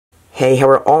Hey, how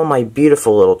are all my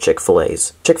beautiful little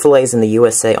Chick-fil-A's? Chick-fil-A's in the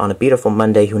USA on a beautiful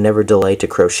Monday who never delay to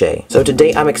crochet. So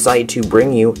today I'm excited to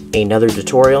bring you another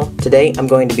tutorial. Today I'm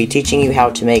going to be teaching you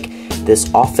how to make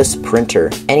this office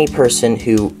printer. Any person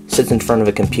who sits in front of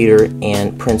a computer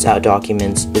and prints out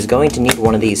documents is going to need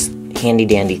one of these handy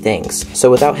dandy things. So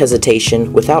without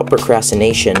hesitation, without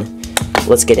procrastination,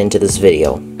 let's get into this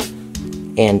video.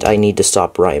 And I need to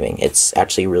stop rhyming. It's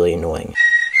actually really annoying.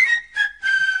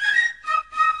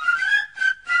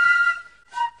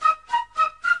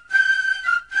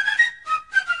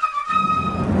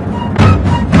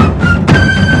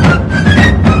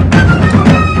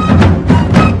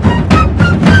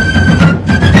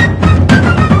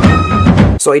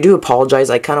 So I do apologize,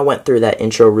 I kind of went through that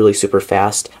intro really super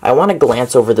fast. I want to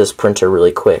glance over this printer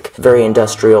really quick. Very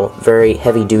industrial, very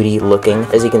heavy duty looking.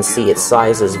 As you can see, its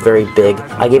size is very big.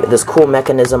 I gave it this cool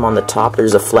mechanism on the top.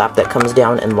 There's a flap that comes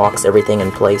down and locks everything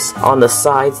in place. On the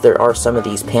sides, there are some of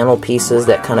these panel pieces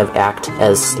that kind of act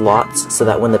as slots so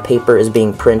that when the paper is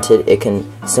being printed, it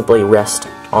can simply rest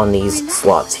on these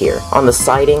slots here. On the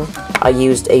siding, I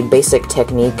used a basic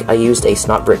technique. I used a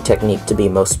snot brick technique to be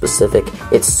most specific.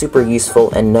 It's super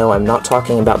useful, and no, I'm not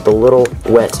talking about the little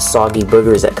wet, soggy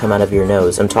boogers that come out of your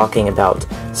nose. I'm talking about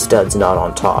studs not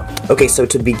on top. Okay, so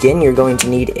to begin, you're going to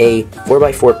need a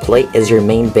 4x4 plate as your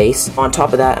main base. On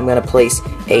top of that, I'm going to place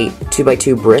a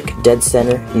 2x2 brick dead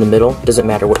center in the middle. Doesn't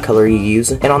matter what color you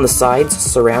use. And on the sides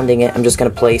surrounding it, I'm just going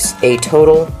to place a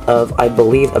total of, I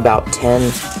believe, about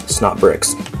 10 snot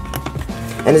bricks.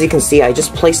 And as you can see, I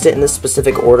just placed it in this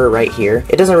specific order right here.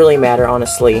 It doesn't really matter,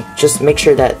 honestly. Just make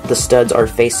sure that the studs are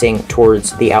facing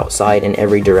towards the outside in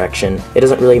every direction. It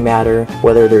doesn't really matter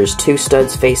whether there's 2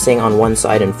 studs facing on one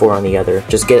side and 4 on the other.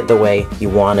 Just get it the way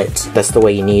you want it. That's the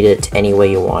way you need it, any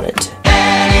way you want it.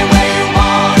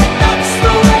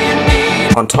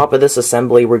 On top of this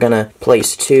assembly, we're gonna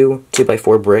place 2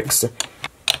 2x4 bricks.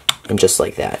 And just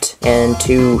like that. And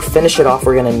to finish it off,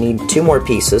 we're going to need 2 more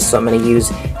pieces, so I'm going to use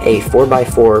a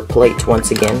 4x4 plate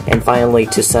once again. And finally,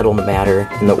 to settle the matter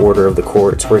in the order of the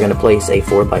chords, we're going to place a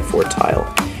 4x4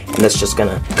 tile. And that's just going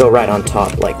to go right on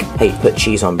top like how you put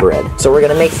cheese on bread. So we're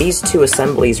going to make these 2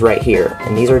 assemblies right here,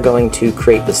 and these are going to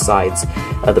create the sides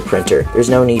of the printer. There's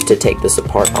no need to take this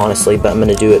apart, honestly, but I'm going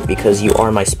to do it because you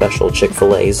are my special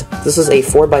Chick-fil-A's. This is a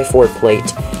 4x4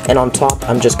 plate, and on top,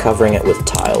 I'm just covering it with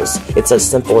tiles. It's as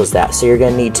simple as that. So you're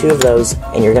going to need 2 of those,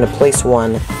 and you're going to place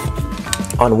one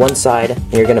on one side,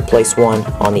 and you're going to place one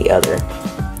on the other.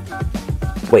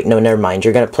 Wait, no, never mind.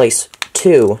 You're going to place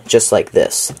 2 just like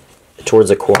this,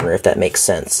 towards a corner, if that makes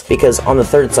sense. Because on the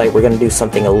third side, we're going to do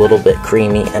something a little bit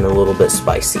creamy and a little bit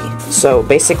spicy. So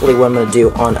basically what I'm going to do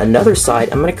on another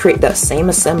side, I'm going to create that same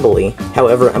assembly.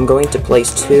 However, I'm going to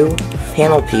place 2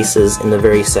 panel pieces in the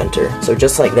very center. So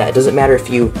just like that. It doesn't matter if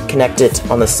you connect it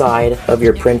on the side of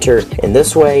your printer in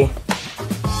this way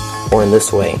or in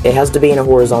this way. It has to be in a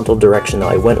horizontal direction though.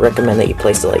 I wouldn't recommend that you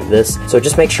place it like this. So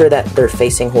just make sure that they're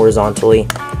facing horizontally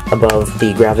above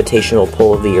the gravitational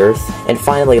pull of the earth. And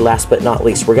finally, last but not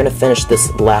least, we're going to finish this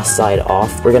last side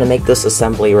off. We're going to make this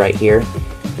assembly right here,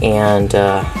 and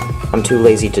I'm too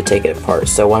lazy to take it apart,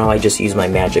 so why don't I just use my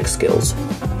magic skills.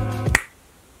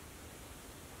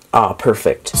 Ah,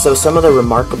 perfect. So some of the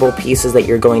remarkable pieces that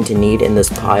you're going to need in this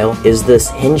pile is this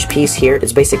hinge piece here.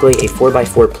 It's basically a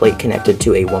 4x4 plate connected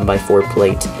to a 1x4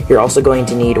 plate. You're also going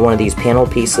to need one of these panel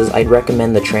pieces. I'd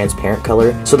recommend the transparent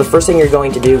color. So the first thing you're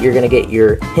going to do, you're going to get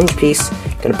your hinge piece,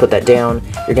 going to put that down.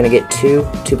 You're going to get 2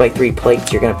 2x3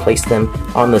 plates. You're going to place them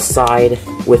on the side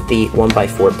with the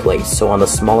 1x4 plate, so on the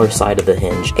smaller side of the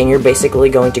hinge. And you're basically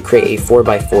going to create a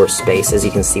 4x4 space, as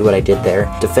you can see what I did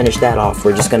there. To finish that off,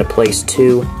 we're just going to place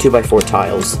 2 2x4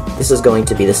 tiles. This is going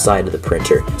to be the side of the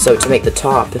printer. So to make the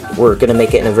top, we're going to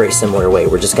make it in a very similar way.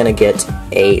 We're just going to get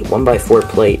a 1x4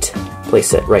 plate,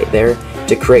 place it right there,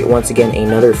 to create once again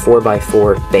another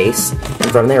 4x4 base.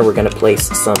 And from there we're going to place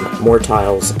some more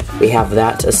tiles. We have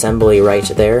that assembly right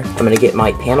there. I'm going to get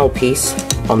my panel piece.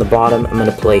 On the bottom, I'm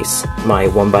going to place my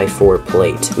 1x4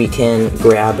 plate. We can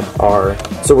grab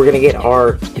so we're going to get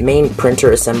our main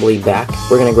printer assembly back.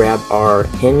 We're going to grab our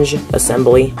hinge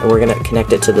assembly, and we're going to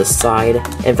connect it to the side.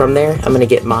 And from there, I'm going to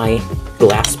get my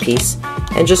glass piece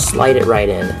and just slide it right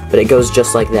in. But it goes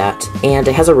just like that. And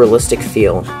it has a realistic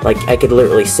feel. Like, I could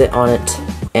literally sit on it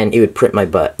and it would print my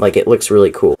butt. Like, it looks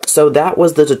really cool. So that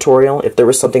was the tutorial. If there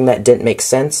was something that didn't make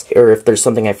sense, or if there's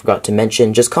something I forgot to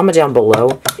mention, just comment down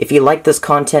below. If you like this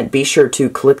content, be sure to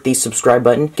click the subscribe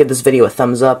button, give this video a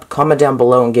thumbs up, comment down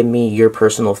below and give me your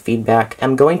personal feedback.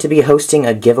 I'm going to be hosting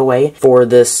a giveaway for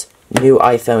this new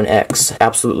iPhone X.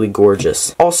 Absolutely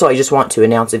gorgeous. Also, I just want to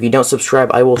announce, if you don't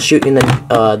subscribe, I will shoot you in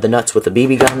the nuts with a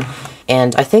BB gun.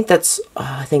 And I think that's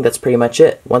pretty much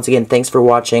it. Once again, thanks for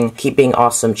watching. Keep being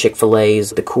awesome, Chick-fil-A's,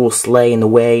 the cool sleigh in the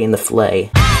way and the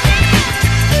flay.